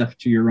that stuff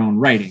to your own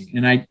writing.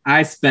 And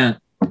I spent,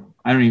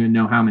 I don't even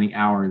know how many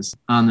hours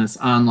on this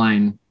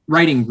online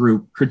writing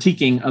group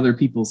critiquing other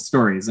people's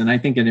stories. And I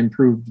think it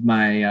improved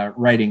my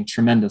writing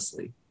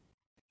tremendously.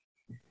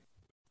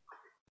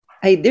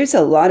 There's a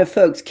lot of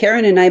folks.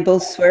 Karen and I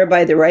both swear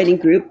by the writing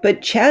group,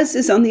 but Chaz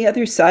is on the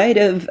other side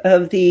of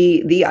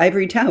the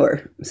ivory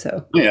tower.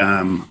 So I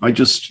am. I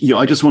just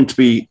want to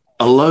be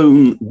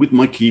alone with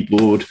my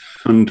keyboard,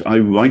 and I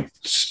write.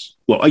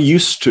 Well, I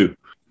used to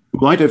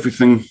write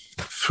everything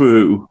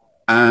through,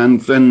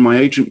 and then my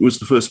agent was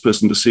the first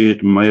person to see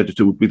it, and my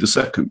editor would be the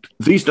second.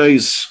 These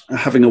days,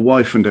 having a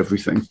wife and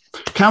everything,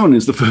 Karen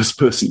is the first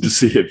person to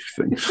see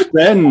everything.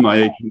 Then my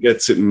agent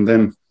gets it, and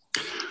then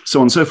so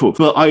on and so forth.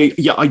 But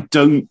I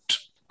don't.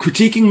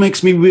 Critiquing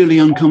makes me really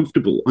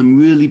uncomfortable. I'm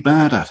really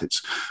bad at it.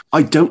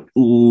 I don't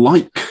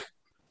like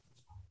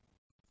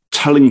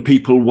telling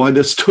people why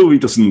their story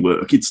doesn't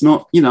work. It's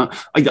not,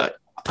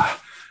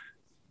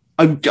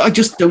 I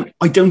just don't.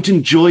 I don't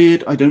enjoy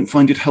it. I don't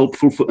find it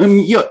helpful.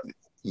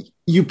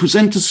 You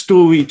present a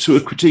story to a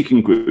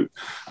critiquing group,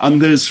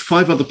 and there's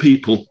 5 other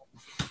people,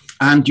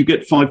 and you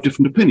get 5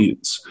 different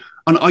opinions,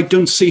 and I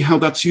don't see how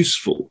that's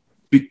useful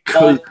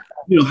because.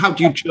 How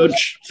do you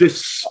judge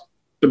this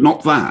but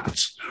not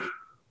that?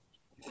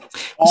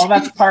 Well,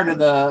 that's part of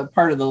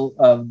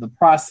the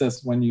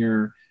process when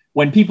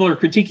people are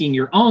critiquing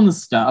your own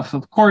stuff.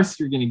 Of course,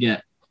 you're going to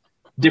get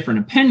different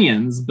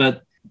opinions,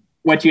 but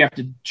what you have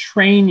to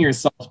train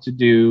yourself to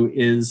do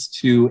is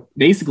to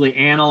basically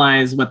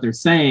analyze what they're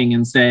saying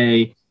and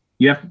say,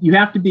 you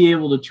have to be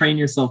able to train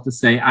yourself to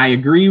say, I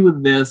agree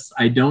with this,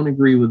 I don't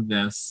agree with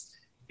this,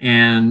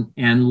 and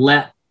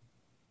let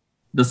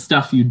the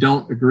stuff you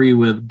don't agree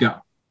with go.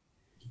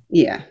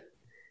 Yeah.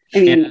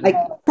 I mean,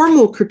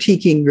 formal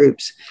critiquing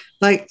groups.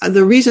 Like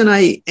the reason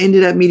I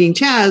ended up meeting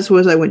Chaz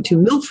was I went to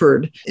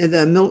Milford,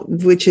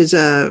 which is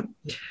a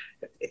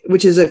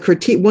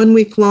 1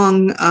 week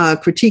long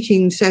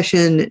critiquing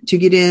session. To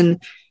get in,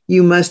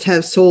 you must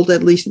have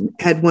at least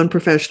had one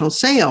professional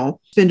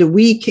sale. Spend a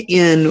week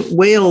in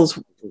Wales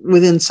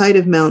within sight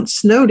of Mount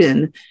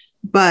Snowdon,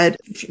 but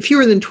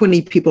fewer than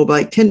 20 people,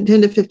 like 10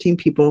 to 15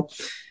 people.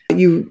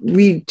 You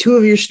read 2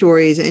 of your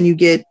stories and you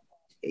get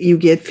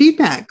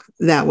feedback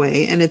that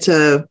way. And it's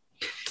a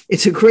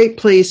great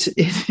place.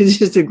 It's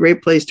just a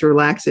great place to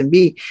relax and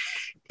be.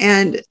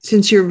 And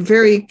since you're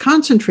very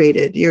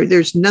concentrated,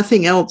 there's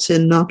nothing else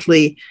in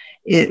Knockley,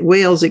 in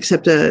Wales,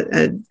 except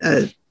an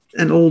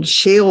old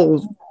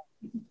shale,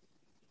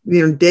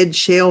 dead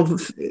shale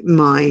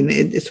mine.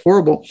 It's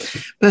horrible.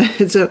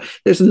 But so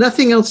there's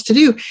nothing else to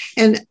do.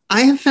 And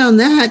I have found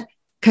that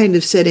kind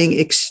of setting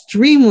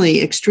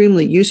extremely,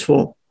 extremely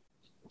useful,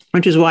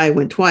 which is why I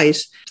went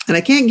twice. And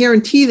I can't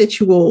guarantee that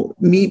you will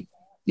meet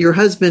your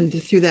husband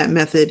through that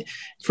method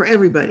for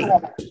everybody.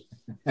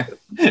 I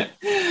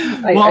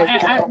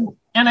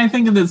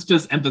think this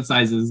just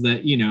emphasizes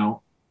that,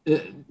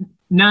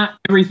 not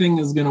everything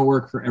is going to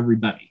work for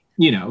everybody.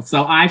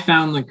 So I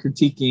found the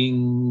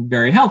critiquing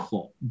very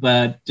helpful,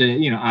 but,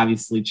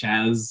 obviously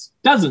Chaz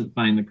doesn't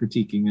find the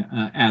critiquing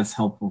as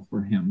helpful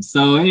for him.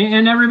 So,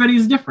 and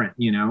everybody's different,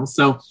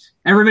 so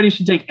everybody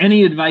should take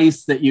any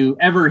advice that you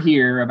ever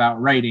hear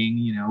about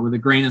writing, with a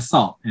grain of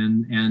salt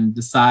and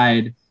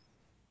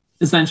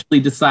essentially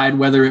decide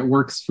whether it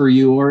works for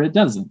you or it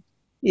doesn't.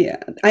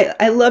 Yeah,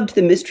 I loved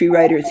the Mystery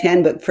Writer's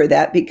Handbook for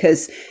that,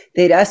 because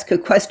they'd ask a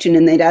question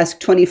and they'd ask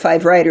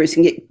 25 writers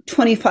and get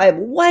 25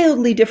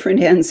 wildly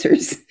different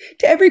answers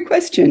to every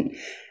question.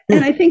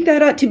 And I think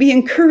that ought to be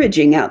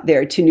encouraging out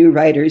there to new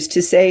writers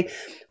to say,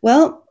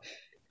 well,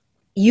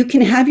 you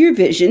can have your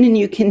vision and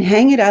you can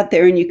hang it out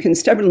there and you can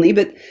stubbornly,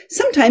 but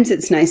sometimes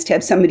it's nice to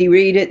have somebody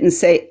read it and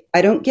say,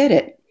 I don't get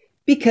it.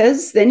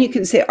 Because then you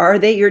can say, are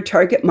they your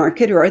target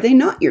market or are they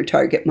not your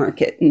target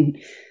market? And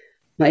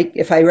like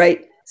if I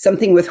write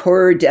something with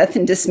horror, death,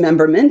 and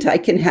dismemberment, I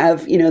can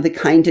have, the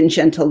kind and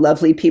gentle,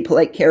 lovely people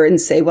like Karen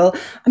say, well,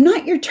 I'm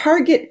not your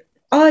target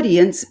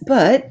audience,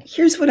 but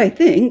here's what I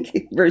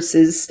think,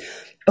 versus,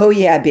 oh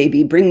yeah,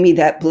 baby, bring me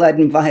that blood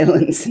and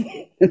violence.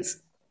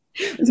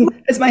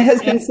 As my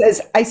husband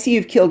says, I see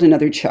you've killed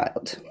another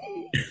child.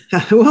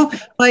 Well,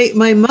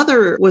 my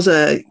mother was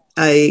a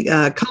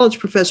college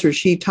professor.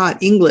 She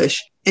taught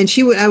English, and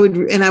I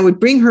would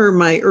bring her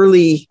my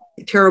early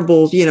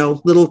terrible,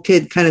 little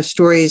kid kind of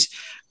stories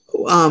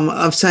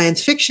of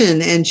science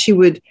fiction, and she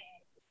would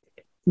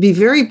be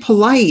very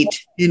polite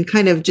and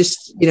kind of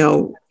just,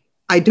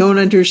 I don't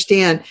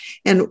understand.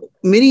 And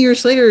many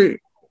years later,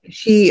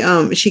 she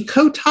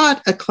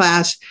co-taught a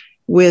class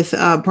with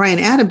Brian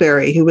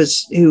Atterbury, who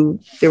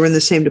they were in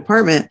the same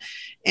department,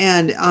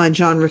 and on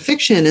genre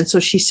fiction. And so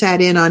she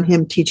sat in on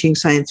him teaching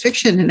science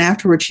fiction. And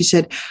afterwards she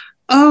said,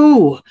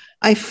 oh,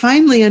 I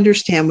finally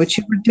understand what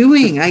you were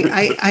doing.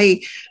 I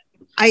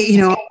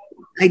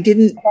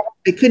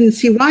couldn't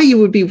see why you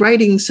would be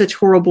writing such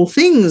horrible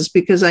things,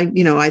 because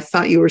I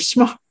thought you were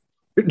smart.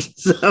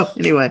 So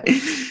anyway,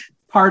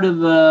 part of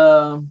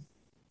the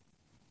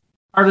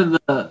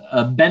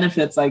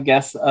benefits, I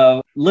guess,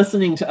 of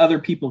listening to other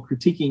people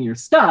critiquing your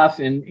stuff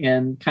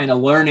and kind of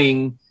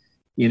learning,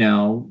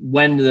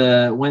 when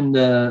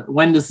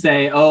to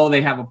say, oh,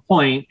 they have a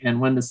point, and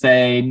when to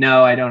say,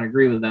 no, I don't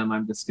agree with them,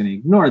 I'm just going to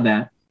ignore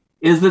that,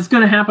 is that's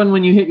going to happen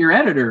when you hit your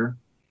editor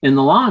in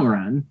the long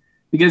run.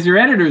 Because your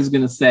editor is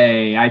going to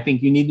say, I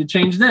think you need to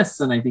change this,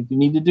 and I think you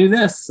need to do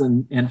this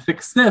and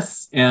fix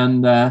this.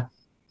 And,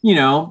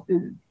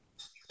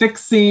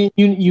 fixing,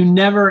 you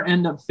never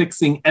end up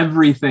fixing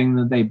everything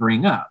that they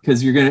bring up,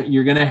 because you're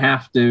going to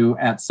have to,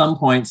 at some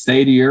point,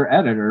 say to your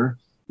editor,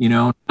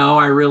 no,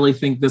 I really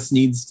think this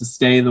needs to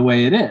stay the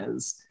way it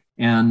is.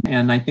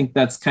 And I think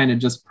that's kind of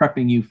just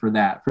prepping you for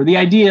that, for the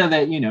idea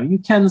that, you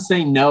can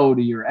say no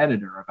to your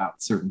editor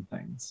about certain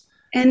things.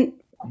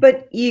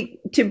 But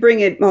to bring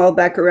it all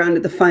back around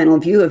to the final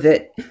view of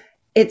it,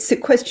 it's a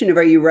question of,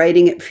 are you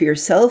writing it for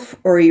yourself,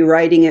 or are you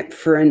writing it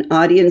for an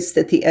audience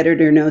that the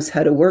editor knows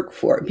how to work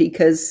for?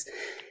 Because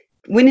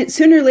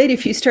sooner or later,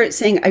 if you start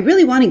saying, I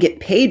really want to get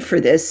paid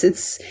for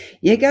this,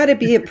 you got to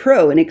be a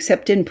pro and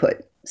accept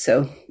input.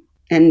 So,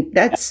 and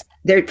that's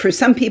there for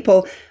some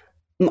people,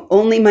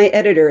 only my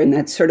editor. And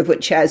that's sort of what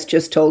Chaz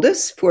just told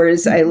us,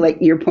 whereas I like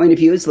your point of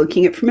view is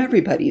looking at it from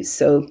everybody's.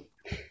 So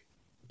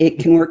it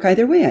can work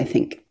either way, I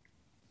think.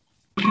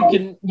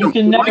 You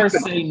can never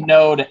say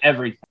no to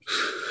everything.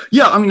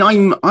 Yeah,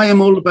 I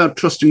am all about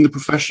trusting the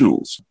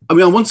professionals. I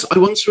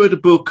once read a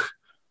book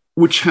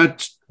which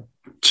had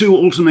two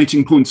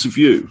alternating points of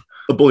view,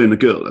 a boy and a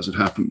girl, as it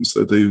happens,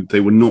 though they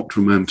were not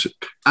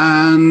romantic.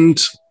 And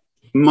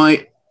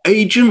my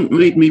agent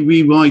made me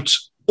rewrite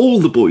all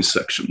the boys'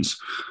 sections.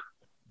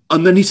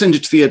 And then he sent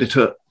it to the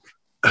editor,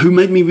 who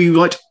made me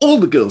rewrite all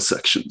the girls'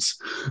 sections.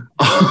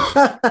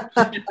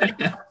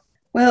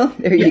 Well,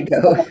 there you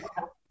go.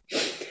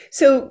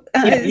 So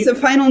as a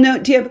final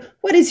note,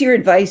 what is your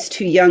advice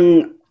to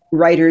young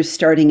writers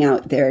starting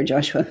out there,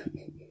 Joshua?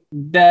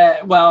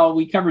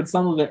 We covered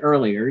some of it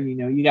earlier.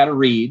 You got to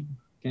read.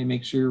 Okay,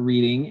 make sure you're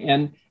reading.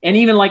 And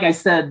even like I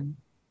said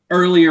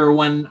earlier,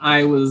 when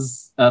I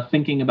was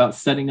thinking about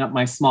setting up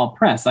my small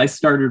press, I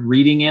started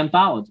reading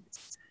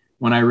anthologies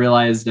when I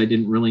realized I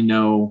didn't really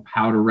know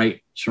how to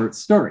write short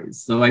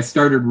stories. So I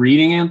started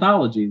reading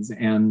anthologies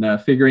and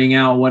figuring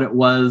out what it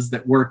was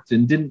that worked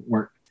and didn't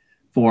work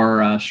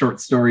for short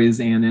stories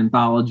and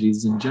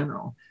anthologies in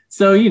general.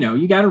 So,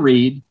 you got to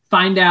read,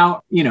 find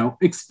out,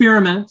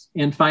 experiment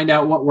and find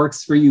out what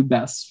works for you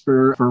best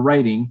for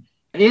writing.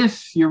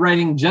 If you're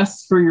writing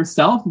just for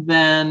yourself,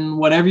 then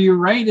whatever you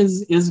write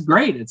is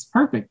great. It's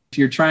perfect. If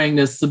you're trying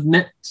to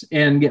submit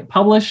and get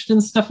published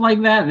and stuff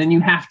like that, then you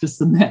have to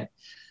submit.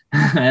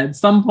 At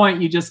some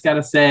point, you just got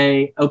to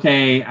say,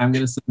 okay, I'm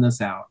going to send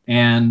this out.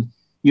 And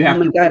you have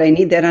God, I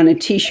need that on a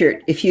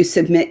t-shirt. If you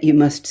submit, you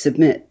must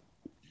submit.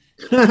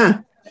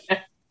 But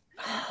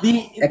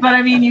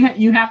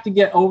you have to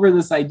get over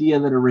this idea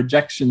that a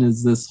rejection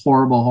is this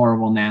horrible,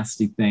 horrible,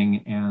 nasty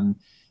thing. And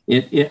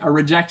a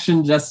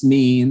rejection just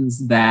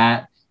means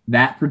that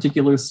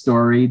particular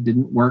story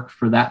didn't work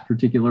for that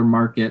particular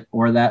market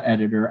or that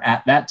editor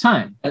at that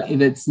time.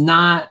 It is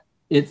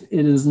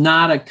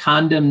not a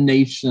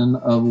condemnation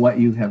of what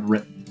you have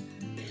written.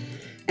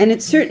 And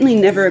it's certainly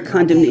never a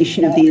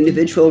condemnation of the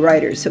individual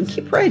writer. So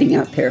keep writing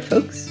out there,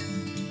 folks.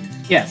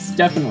 Yes,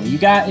 definitely.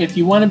 If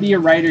you want to be a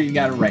writer, you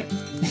got to write.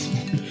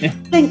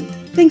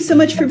 Thanks so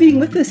much for being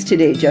with us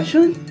today,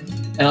 Joshua.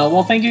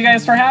 Well, thank you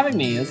guys for having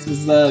me. This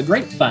was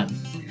great fun.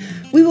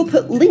 We will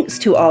put links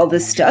to all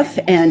this stuff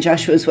and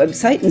Joshua's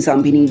website and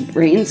Zombie Need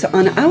Brains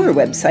on our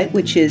website,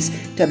 which is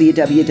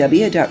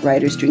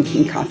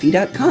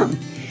www.writersdrinkingcoffee.com.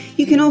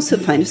 You can also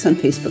find us on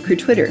Facebook or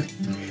Twitter.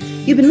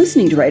 You've been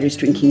listening to Writers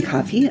Drinking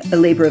Coffee, a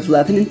labor of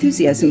love and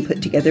enthusiasm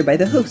put together by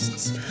the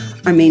hosts.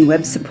 Our main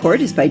web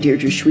support is by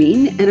Deirdre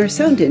Schween, and our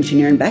sound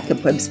engineer and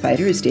backup web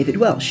spider is David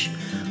Welsh.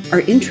 Our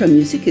intro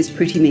music is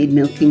Pretty Maid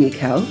Milking a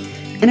Cow,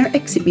 and our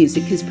exit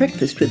music is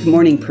Breakfast with the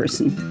Morning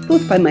Person,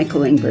 both by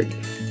Michael Engberg.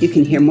 You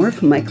can hear more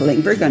from Michael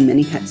Engberg on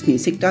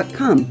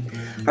manyhatsmusic.com.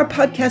 Our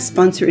podcast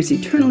sponsor is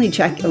Eternally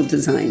Jack Hill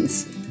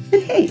Designs.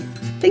 And hey,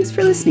 thanks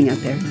for listening out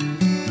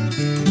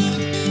there.